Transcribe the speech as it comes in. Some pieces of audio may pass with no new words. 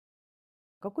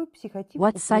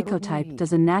What psychotype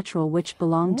does a natural witch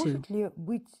belong to?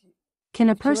 Can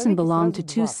a person belong to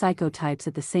two psychotypes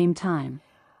at the same time?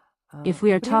 If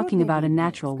we are talking about a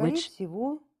natural witch,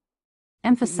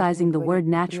 emphasizing the word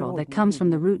natural that comes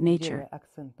from the root nature,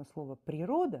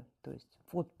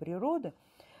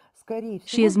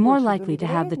 she is more likely to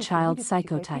have the child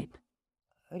psychotype.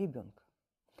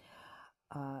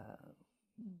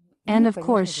 And of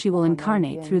course she will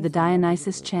incarnate through the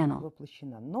Dionysus channel.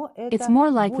 It's more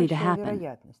likely to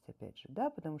happen,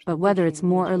 but whether it's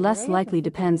more or less likely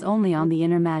depends only on the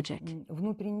inner magic.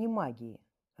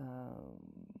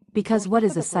 Because what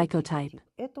is a psychotype?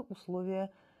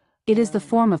 It is the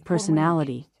form of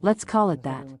personality, let's call it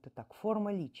that.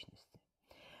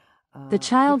 The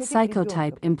child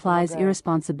psychotype implies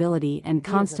irresponsibility and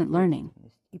constant learning.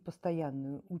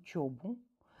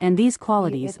 And these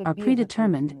qualities are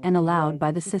predetermined and allowed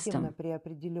by the system.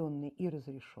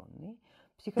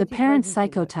 The parent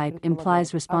psychotype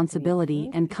implies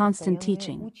responsibility and constant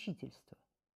teaching.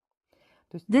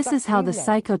 This is how the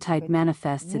psychotype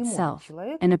manifests itself,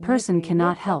 and a person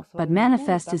cannot help but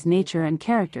manifest his nature and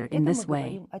character in this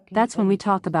way. That's when we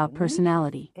talk about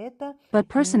personality. But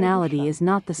personality is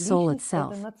not the soul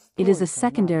itself, it is a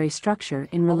secondary structure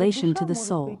in relation to the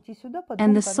soul.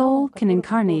 And the soul can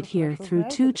incarnate here through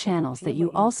two channels that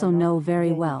you also know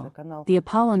very well, the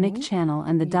Apollonic channel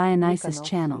and the Dionysus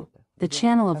channel. The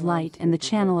channel of light and the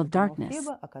channel of darkness,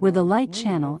 where the light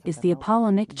channel is the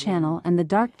Apollonic channel and the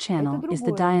dark channel is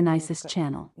the Dionysus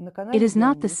channel. It is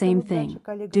not the same thing.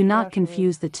 Do not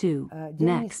confuse the two.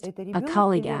 Next, a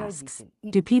colleague asks,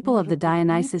 do people of the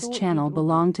Dionysus channel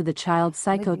belong to the child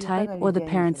psychotype or the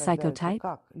parent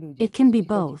psychotype? It can be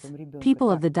both.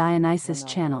 People of the Dionysus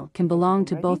channel can belong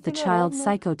to both the child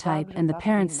psychotype and the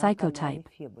parent psychotype,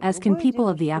 as can people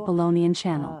of the Apollonian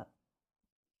channel.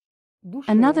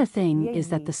 Another thing is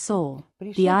that the soul,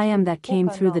 the I am that came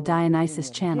through the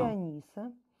Dionysus channel,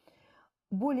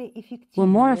 will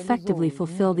more effectively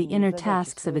fulfill the inner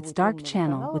tasks of its dark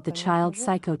channel with the child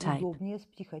psychotype.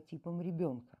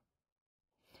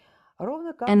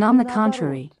 And on the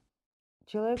contrary,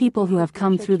 people who have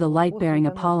come through the light-bearing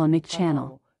Apollonic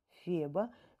channel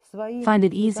find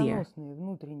it easier,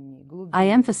 I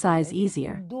emphasize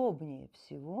easier,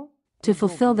 to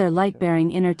fulfill their light-bearing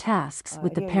inner tasks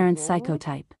with the parent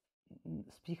psychotype.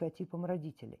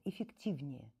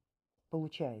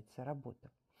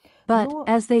 But,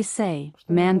 as they say,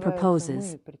 man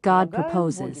proposes, God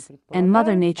proposes, and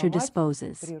Mother Nature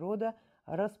disposes.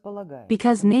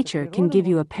 Because nature can give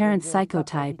you a parent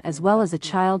psychotype as well as a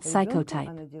child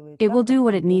psychotype. It will do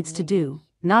what it needs to do,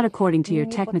 not according to your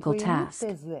technical task,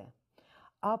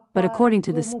 but according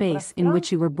to the space in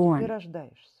which you were born.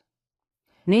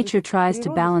 Nature tries to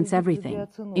balance everything,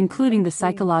 including the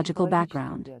psychological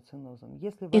background.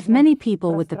 If many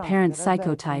people with the parent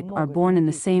psychotype are born in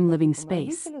the same living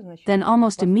space, then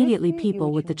almost immediately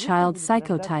people with the child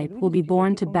psychotype will be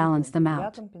born to balance them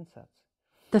out.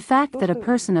 The fact that a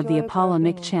person of the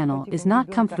Apollonic channel is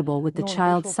not comfortable with the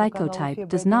child psychotype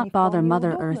does not bother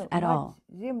Mother Earth at all.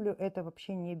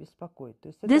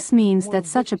 This means that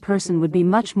such a person would be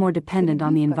much more dependent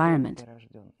on the environment,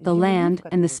 the land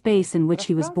and the space in which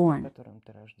he was born.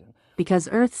 Because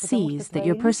Earth sees that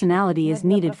your personality is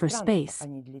needed for space.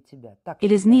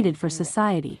 It is needed for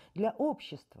society,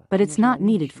 but it's not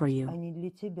needed for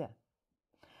you.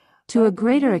 To a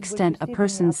greater extent, a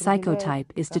person's psychotype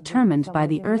is determined by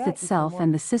the Earth itself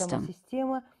and the system,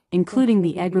 including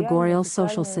the egregorial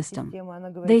social system.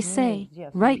 They say,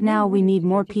 right now we need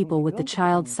more people with the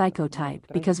child psychotype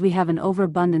because we have an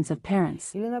overabundance of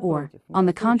parents, or, on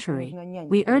the contrary,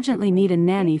 we urgently need a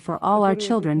nanny for all our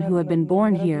children who have been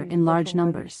born here in large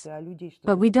numbers.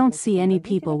 But we don't see any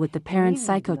people with the parent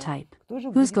psychotype.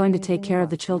 Who's going to take care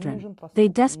of the children? They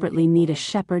desperately need a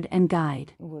shepherd and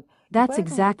guide. That's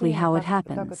exactly how it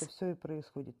happens.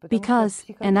 Because,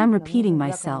 and I'm repeating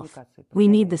myself, we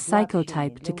need the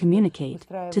psychotype to communicate,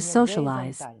 to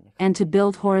socialize, and to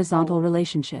build horizontal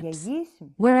relationships.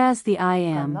 Whereas the I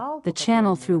am, the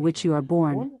channel through which you are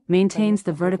born, maintains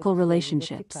the vertical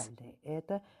relationships.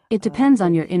 It depends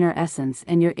on your inner essence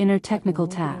and your inner technical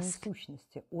task.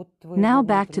 Now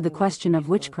back to the question of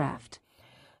witchcraft.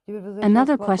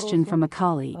 Another question from a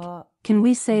colleague. Can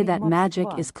we say that magic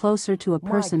is closer to a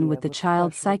person with the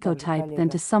child psychotype than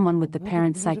to someone with the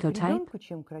parent psychotype?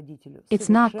 It's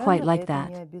not quite like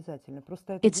that.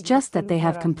 It's just that they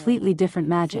have completely different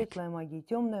magic.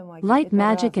 Light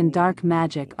magic and dark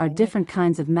magic are different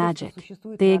kinds of magic.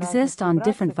 They exist on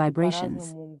different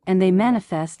vibrations, and they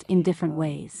manifest in different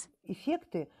ways.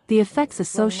 The effects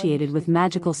associated with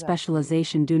magical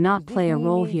specialization do not play a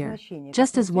role here.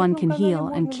 Just as one can heal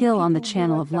and kill on the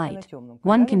channel of light,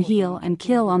 one can heal and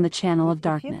kill on the channel of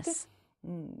darkness.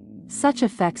 Such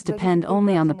effects depend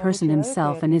only on the person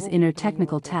himself and his inner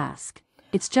technical task.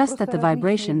 It's just that the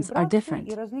vibrations are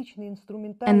different,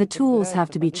 and the tools have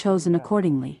to be chosen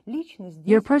accordingly.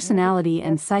 Your personality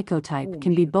and psychotype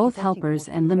can be both helpers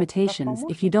and limitations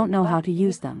if you don't know how to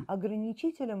use them.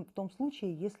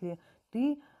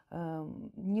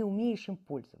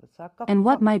 And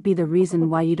what might be the reason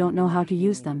why you don't know how to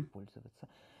use them?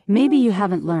 Maybe you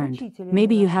haven't learned,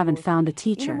 maybe you haven't found a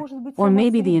teacher, or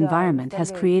maybe the environment has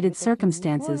created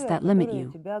circumstances that limit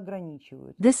you.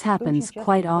 This happens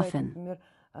quite often.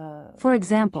 For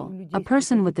example, a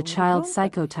person with the child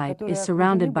psychotype is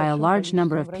surrounded by a large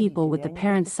number of people with the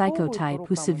parent psychotype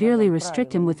who severely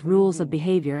restrict him with rules of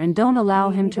behavior and don't allow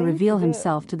him to reveal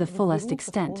himself to the fullest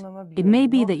extent. It may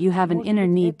be that you have an inner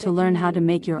need to learn how to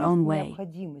make your own way.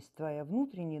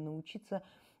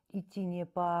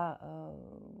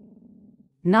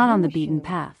 Not on the beaten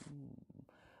path,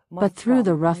 but through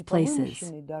the rough places.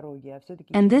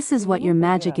 And this is what your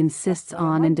magic insists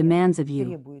on and demands of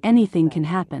you. Anything can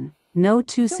happen. No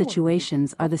two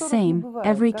situations are the same,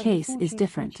 every case is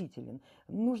different.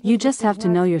 You just have to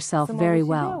know yourself very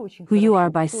well, who you are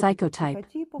by psychotype,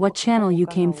 what channel you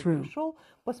came through.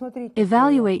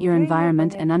 Evaluate your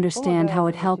environment and understand how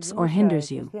it helps or hinders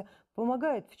you.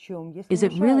 Is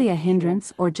it really a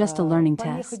hindrance or just a learning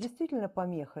test?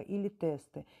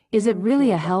 Is it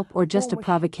really a help or just a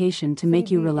provocation to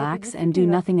make you relax and do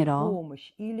nothing at all?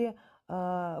 You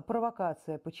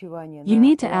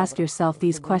need to ask yourself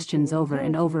these questions over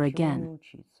and over again.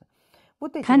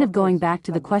 Kind of going back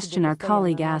to the question our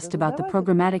colleague asked about the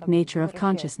programmatic nature of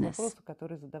consciousness.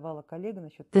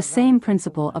 The same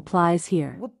principle applies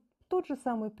here.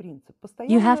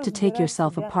 You have to take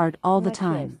yourself apart all the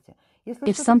time.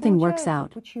 If something works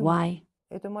out, why?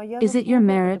 Is it your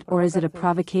merit or is it a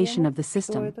provocation of the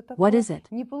system? What is it?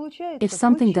 If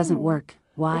something doesn't work,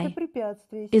 why?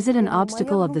 Is it an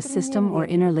obstacle of the system or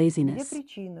inner laziness?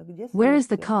 Where is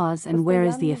the cause and where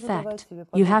is the effect?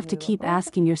 You have to keep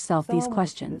asking yourself these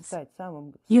questions.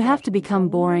 You have to become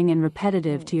boring and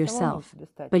repetitive to yourself,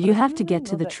 but you have to get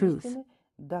to the truth.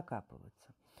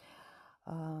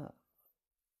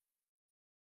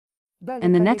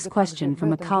 And the next question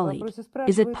from a colleague: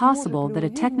 is it possible that a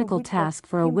technical task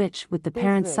for a witch with the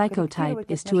parent psychotype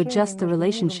is to adjust the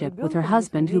relationship with her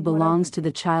husband who belongs to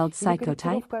the child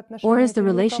psychotype? Or is the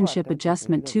relationship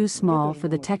adjustment too small for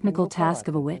the technical task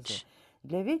of a witch?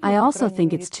 I also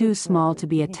think it's too small to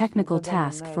be a technical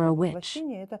task for a witch.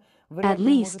 At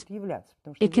least,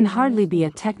 it can hardly be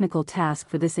a technical task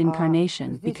for this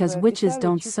incarnation because witches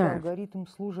don't serve.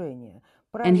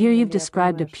 And here you've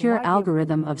described a pure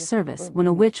algorithm of service when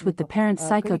a witch with the parent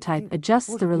psychotype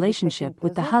adjusts the relationship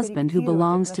with the husband who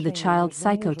belongs to the child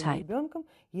psychotype.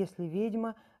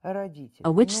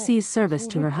 A witch sees service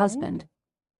to her husband,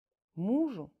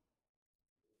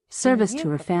 service to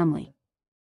her family,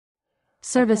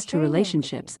 service to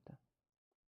relationships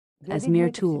as mere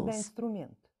tools.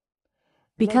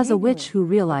 Because a witch who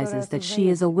realizes that she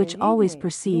is a witch always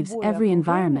perceives every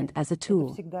environment as a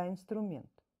tool.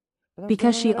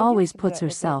 Because she always puts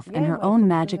herself and her own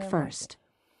magic first.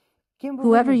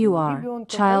 Whoever you are,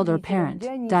 child or parent,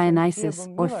 Dionysus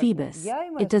or Phoebus,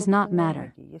 it does not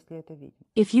matter.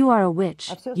 If you are a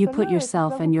witch, you put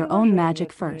yourself and your own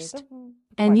magic first.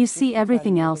 And you see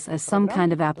everything else as some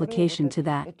kind of application to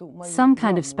that, some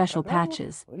kind of special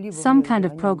patches, some kind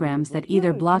of programs that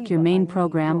either block your main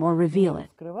program or reveal it.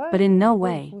 But in no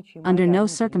way, under no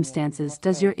circumstances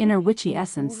does your inner witchy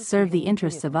essence serve the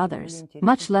interests of others,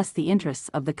 much less the interests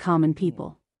of the common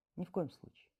people.